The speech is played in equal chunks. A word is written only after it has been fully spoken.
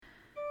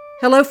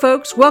Hello,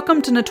 folks.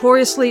 Welcome to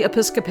Notoriously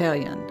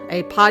Episcopalian,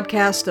 a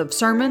podcast of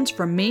sermons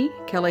from me,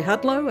 Kelly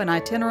Hudlow, an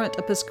itinerant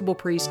Episcopal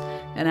priest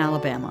in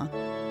Alabama.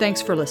 Thanks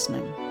for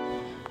listening.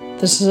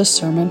 This is a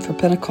sermon for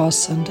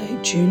Pentecost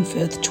Sunday, June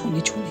 5th,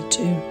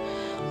 2022,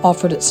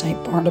 offered at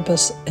St.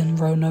 Barnabas in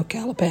Roanoke,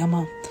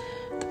 Alabama.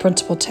 The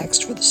principal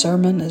text for the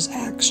sermon is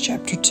Acts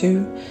chapter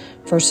 2,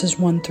 verses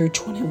 1 through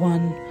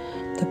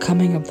 21, the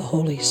coming of the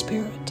Holy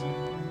Spirit.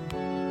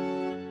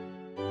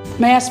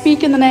 May I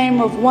speak in the name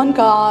of one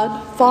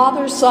God,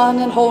 Father, Son,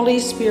 and Holy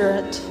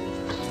Spirit.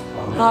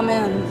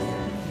 Amen.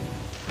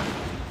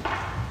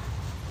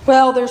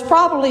 Well, there's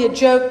probably a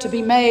joke to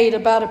be made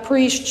about a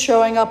priest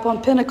showing up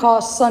on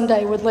Pentecost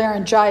Sunday with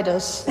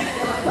laryngitis.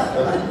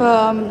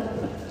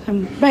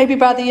 And maybe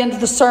by the end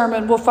of the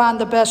sermon, we'll find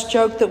the best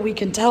joke that we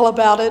can tell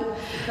about it.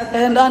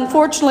 And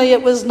unfortunately,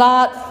 it was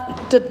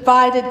not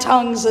divided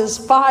tongues as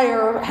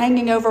fire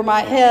hanging over my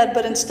head,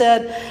 but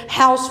instead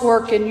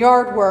housework and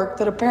yard work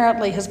that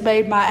apparently has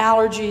made my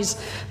allergies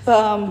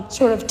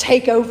sort of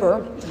take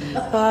over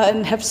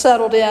and have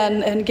settled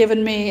in and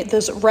given me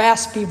this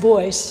raspy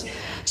voice.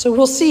 So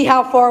we'll see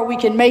how far we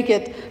can make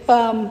it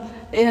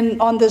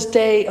on this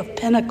day of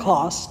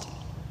Pentecost.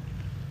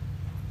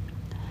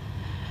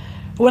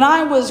 When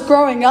I was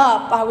growing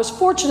up, I was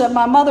fortunate.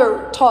 My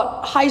mother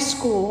taught high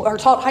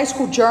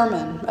school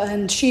German,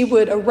 and she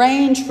would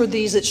arrange for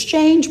these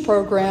exchange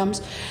programs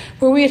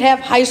where we'd have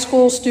high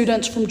school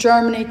students from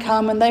Germany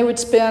come, and they would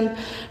spend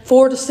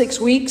 4 to 6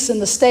 weeks in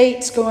the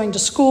States going to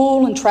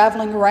school and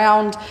traveling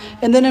around.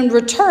 And then in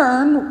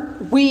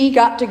return, we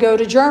got to go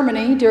to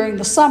Germany during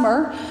the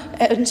summer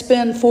and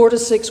spend 4 to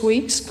 6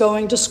 weeks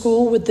going to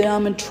school with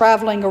them and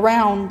traveling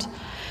around.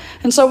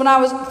 And so when I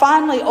was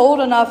finally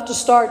old enough to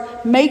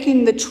start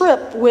making the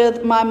trip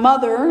with my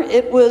mother,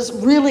 it was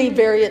really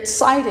very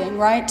exciting,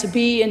 right? To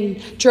be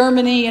in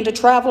Germany and to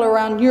travel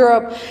around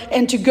Europe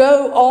and to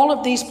go all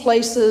of these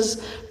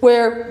places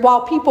where,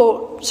 while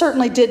people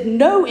certainly didn't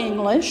know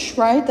English,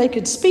 right? They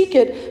could speak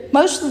it.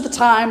 Most of the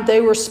time they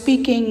were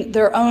speaking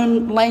their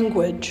own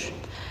language.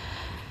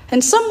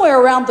 And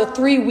somewhere around the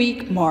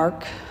 3-week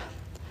mark,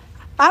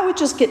 I would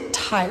just get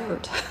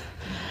tired.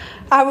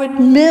 I would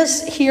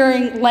miss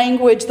hearing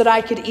language that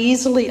I could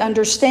easily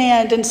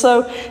understand. And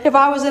so if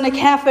I was in a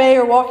cafe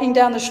or walking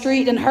down the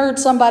street and heard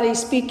somebody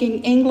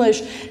speaking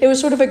English, it was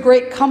sort of a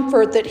great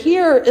comfort that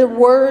here are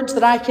words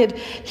that I could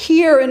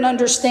hear and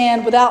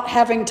understand without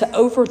having to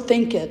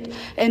overthink it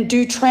and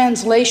do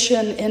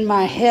translation in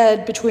my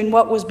head between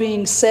what was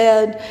being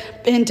said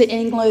into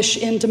English,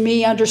 into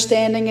me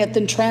understanding it,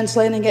 then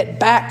translating it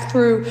back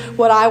through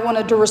what I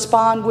wanted to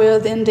respond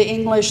with into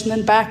English and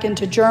then back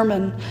into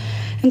German.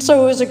 And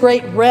so it was a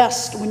great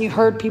rest when you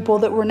heard people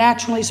that were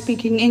naturally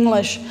speaking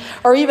English,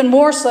 or even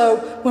more so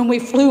when we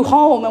flew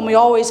home and we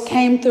always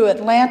came through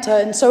Atlanta.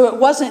 And so it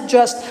wasn't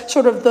just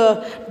sort of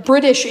the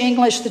British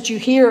English that you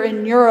hear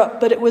in Europe,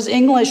 but it was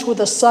English with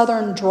a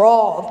southern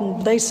drawl.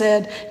 And they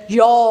said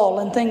y'all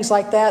and things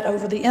like that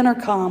over the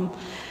intercom.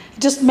 It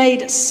just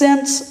made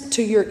sense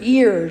to your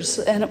ears,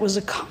 and it was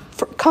a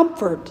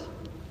comfort.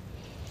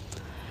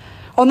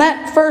 On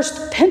that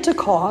first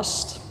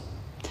Pentecost,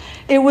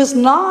 it was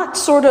not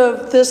sort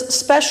of this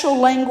special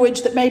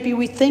language that maybe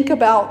we think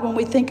about when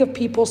we think of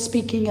people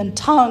speaking in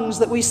tongues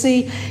that we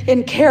see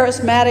in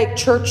charismatic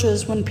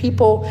churches when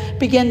people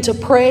begin to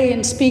pray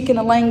and speak in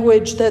a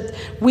language that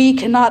we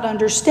cannot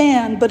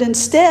understand. But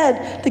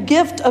instead, the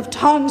gift of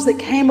tongues that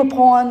came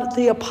upon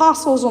the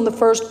apostles on the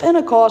first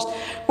Pentecost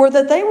were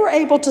that they were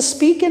able to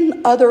speak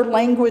in other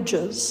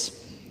languages.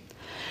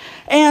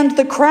 And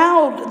the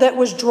crowd that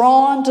was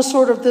drawn to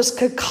sort of this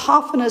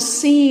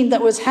cacophonous scene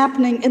that was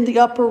happening in the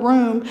upper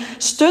room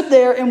stood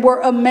there and were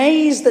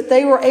amazed that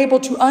they were able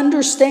to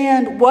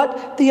understand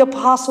what the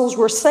apostles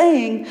were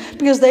saying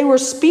because they were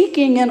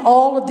speaking in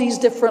all of these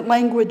different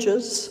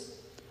languages.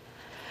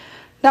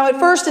 Now, at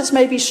first, it's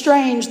maybe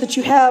strange that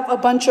you have a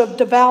bunch of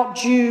devout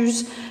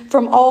Jews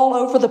from all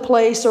over the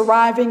place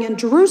arriving in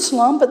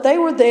Jerusalem, but they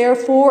were there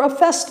for a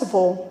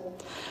festival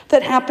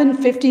that happened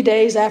 50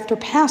 days after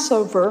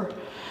Passover.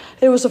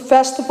 It was a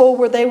festival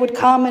where they would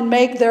come and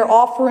make their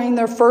offering,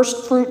 their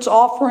first fruits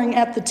offering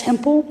at the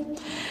temple.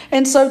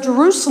 And so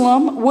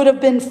Jerusalem would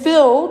have been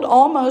filled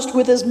almost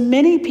with as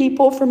many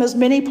people from as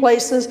many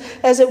places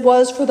as it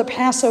was for the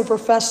Passover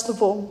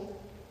festival.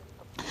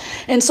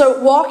 And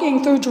so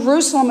walking through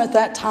Jerusalem at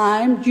that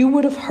time, you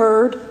would have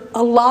heard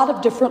a lot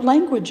of different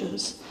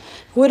languages.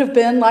 Would have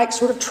been like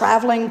sort of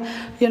traveling,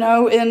 in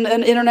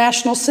an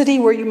international city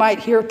where you might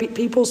hear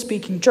people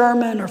speaking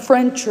German or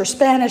French or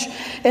Spanish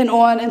and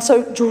on. And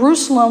so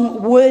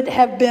Jerusalem would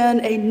have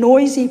been a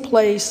noisy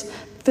place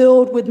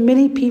filled with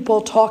many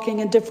people talking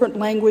in different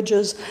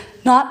languages,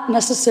 not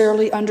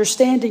necessarily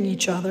understanding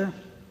each other.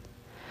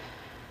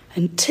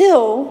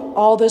 Until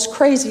all this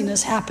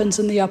craziness happens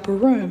in the upper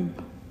room.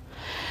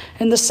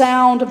 And the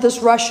sound of this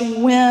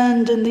rushing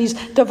wind and these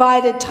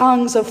divided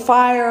tongues of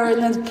fire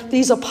and then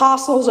these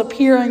apostles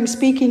appearing,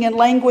 speaking in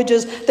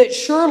languages that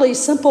surely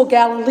simple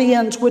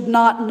Galileans would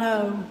not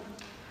know.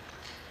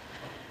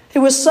 It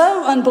was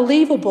so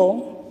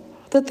unbelievable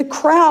that the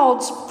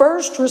crowd's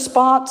first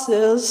response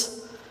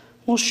is,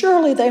 well,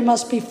 surely they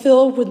must be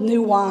filled with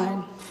new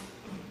wine.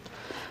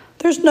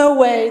 There's no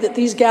way that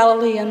these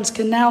Galileans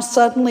can now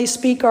suddenly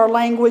speak our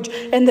language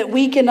and that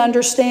we can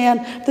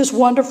understand this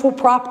wonderful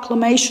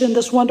proclamation,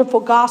 this wonderful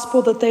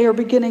gospel that they are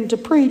beginning to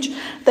preach.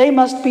 They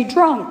must be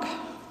drunk.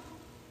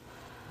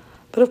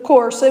 But of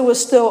course, it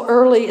was still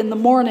early in the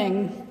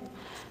morning.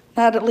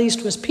 That at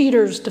least was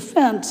Peter's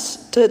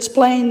defense to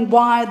explain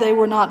why they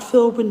were not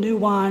filled with new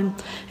wine.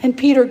 And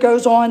Peter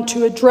goes on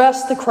to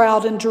address the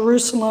crowd in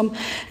Jerusalem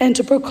and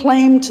to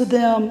proclaim to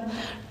them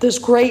this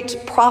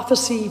great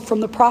prophecy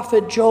from the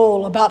prophet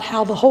Joel about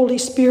how the Holy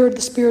Spirit,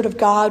 the Spirit of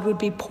God, would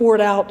be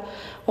poured out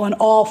on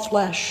all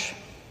flesh.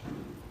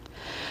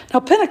 Now,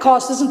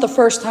 Pentecost isn't the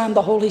first time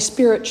the Holy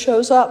Spirit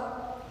shows up.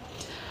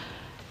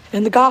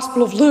 In the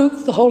Gospel of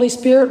Luke, the Holy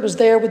Spirit was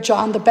there with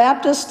John the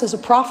Baptist as a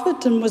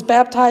prophet and was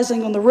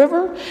baptizing on the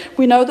river.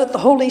 We know that the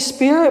Holy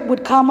Spirit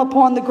would come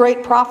upon the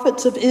great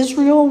prophets of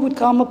Israel, would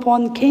come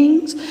upon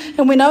kings.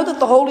 And we know that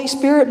the Holy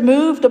Spirit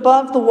moved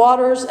above the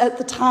waters at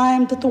the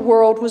time that the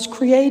world was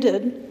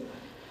created.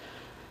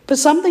 But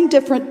something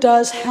different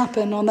does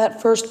happen on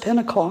that first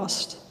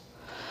Pentecost.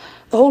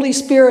 The Holy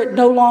Spirit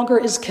no longer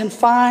is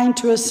confined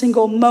to a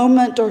single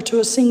moment or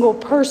to a single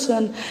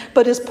person,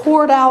 but is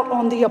poured out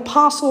on the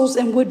apostles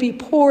and would be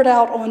poured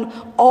out on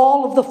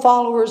all of the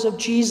followers of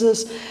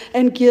Jesus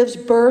and gives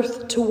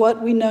birth to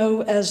what we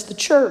know as the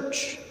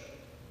church.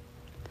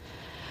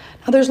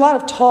 Now, there's a lot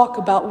of talk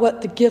about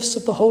what the gifts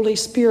of the Holy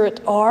Spirit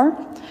are.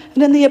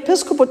 And in the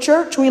Episcopal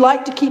Church, we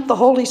like to keep the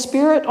Holy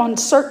Spirit on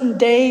certain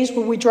days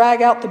where we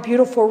drag out the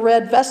beautiful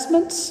red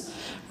vestments.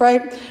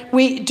 Right?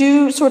 We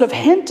do sort of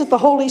hint at the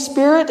Holy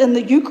Spirit in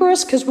the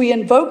Eucharist because we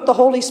invoke the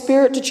Holy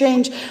Spirit to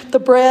change the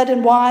bread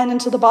and wine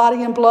into the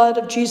body and blood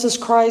of Jesus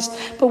Christ.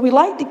 But we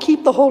like to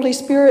keep the Holy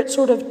Spirit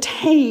sort of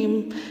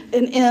tame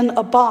and in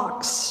a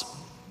box.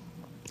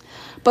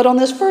 But on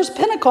this first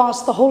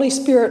Pentecost, the Holy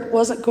Spirit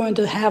wasn't going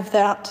to have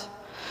that.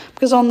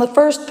 Because on the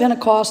first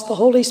Pentecost, the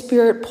Holy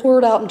Spirit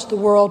poured out into the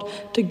world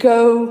to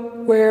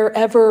go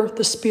wherever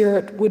the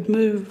Spirit would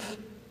move.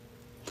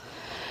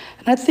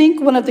 And I think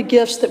one of the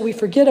gifts that we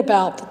forget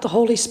about that the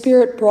Holy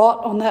Spirit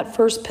brought on that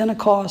first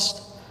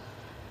Pentecost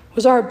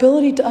was our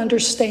ability to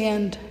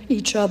understand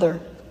each other.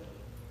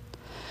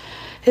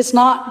 It's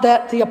not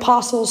that the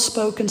apostles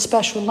spoke in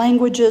special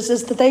languages,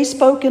 it's that they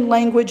spoke in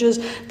languages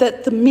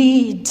that the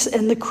Medes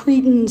and the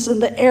Cretans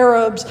and the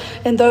Arabs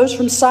and those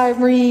from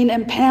Cyrene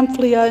and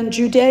Pamphylia and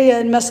Judea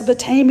and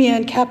Mesopotamia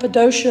and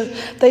Cappadocia,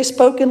 they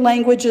spoke in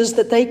languages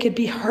that they could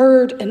be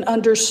heard and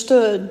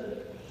understood.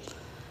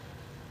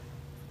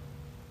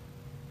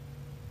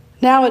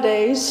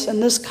 Nowadays, in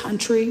this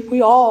country,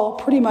 we all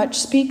pretty much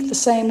speak the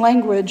same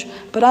language,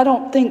 but I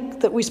don't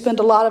think that we spend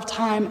a lot of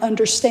time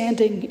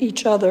understanding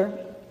each other.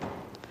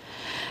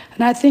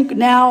 And I think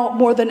now,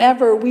 more than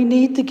ever, we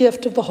need the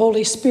gift of the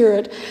Holy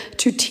Spirit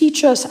to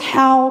teach us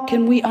how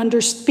can we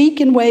speak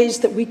in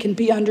ways that we can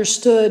be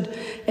understood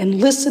and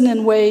listen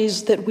in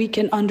ways that we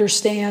can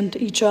understand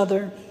each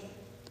other.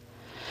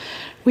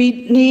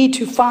 We need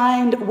to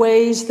find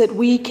ways that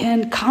we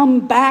can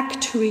come back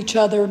to each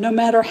other, no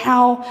matter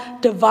how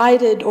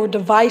divided or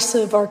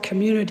divisive our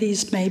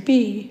communities may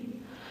be.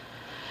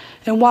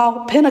 And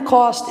while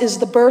Pentecost is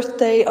the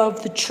birthday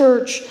of the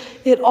church,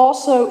 it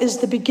also is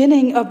the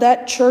beginning of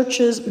that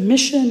church's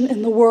mission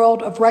in the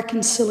world of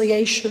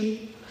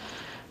reconciliation,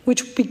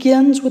 which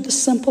begins with the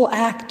simple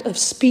act of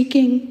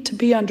speaking to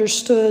be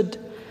understood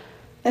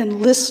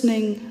and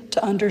listening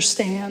to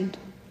understand.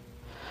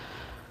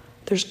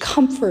 There's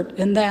comfort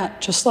in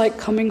that, just like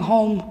coming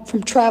home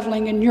from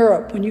traveling in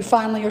Europe when you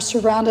finally are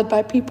surrounded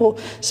by people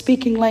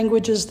speaking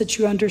languages that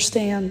you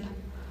understand.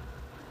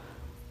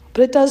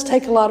 But it does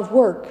take a lot of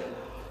work.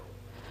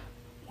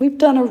 We've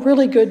done a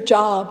really good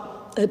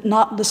job at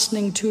not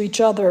listening to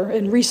each other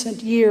in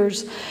recent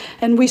years,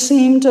 and we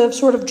seem to have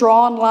sort of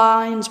drawn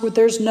lines where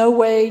there's no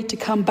way to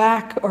come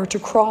back or to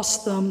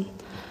cross them.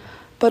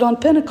 But on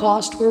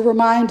Pentecost, we're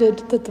reminded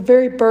that the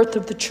very birth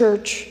of the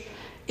church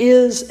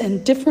is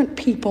in different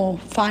people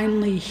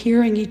finally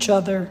hearing each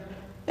other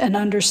and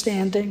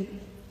understanding.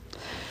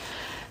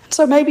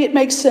 So maybe it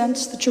makes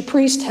sense that your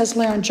priest has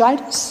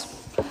laryngitis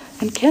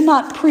and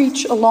cannot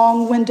preach a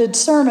long-winded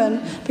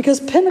sermon, because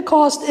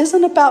Pentecost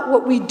isn't about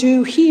what we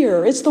do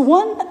here. It's the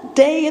one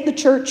day in the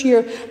church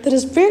year that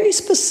is very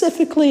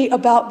specifically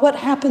about what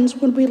happens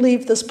when we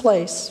leave this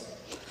place.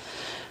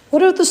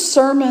 What are the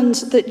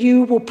sermons that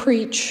you will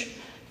preach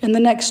in the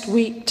next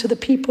week to the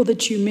people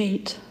that you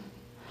meet?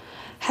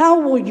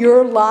 How will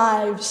your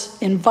lives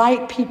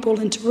invite people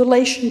into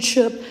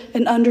relationship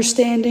and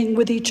understanding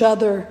with each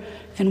other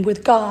and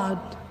with God?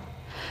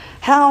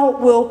 How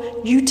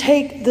will you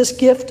take this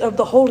gift of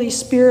the Holy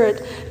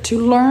Spirit to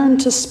learn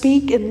to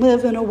speak and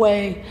live in a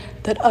way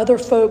that other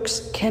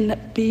folks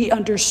can be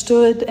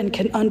understood and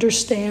can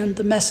understand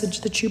the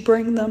message that you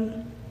bring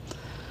them?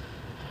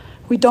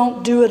 We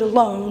don't do it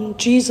alone.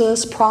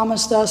 Jesus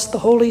promised us the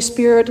Holy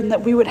Spirit and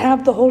that we would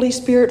have the Holy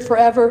Spirit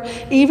forever,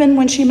 even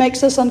when she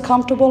makes us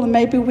uncomfortable and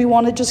maybe we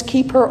want to just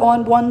keep her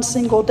on one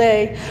single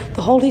day.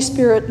 The Holy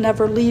Spirit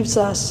never leaves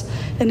us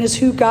and is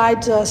who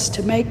guides us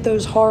to make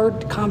those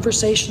hard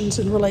conversations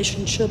and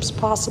relationships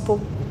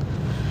possible.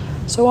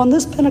 So on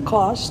this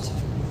Pentecost,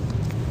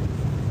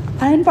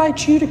 I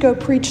invite you to go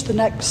preach the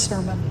next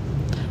sermon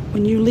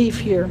when you leave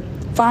here.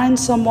 Find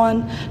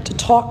someone to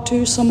talk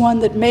to, someone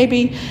that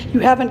maybe you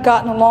haven't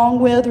gotten along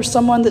with, or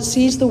someone that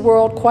sees the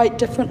world quite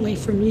differently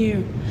from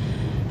you.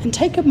 And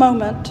take a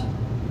moment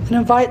and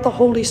invite the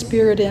Holy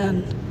Spirit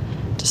in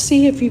to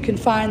see if you can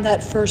find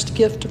that first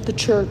gift of the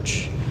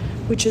church,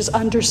 which is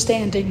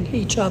understanding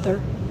each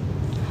other.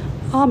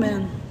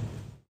 Amen.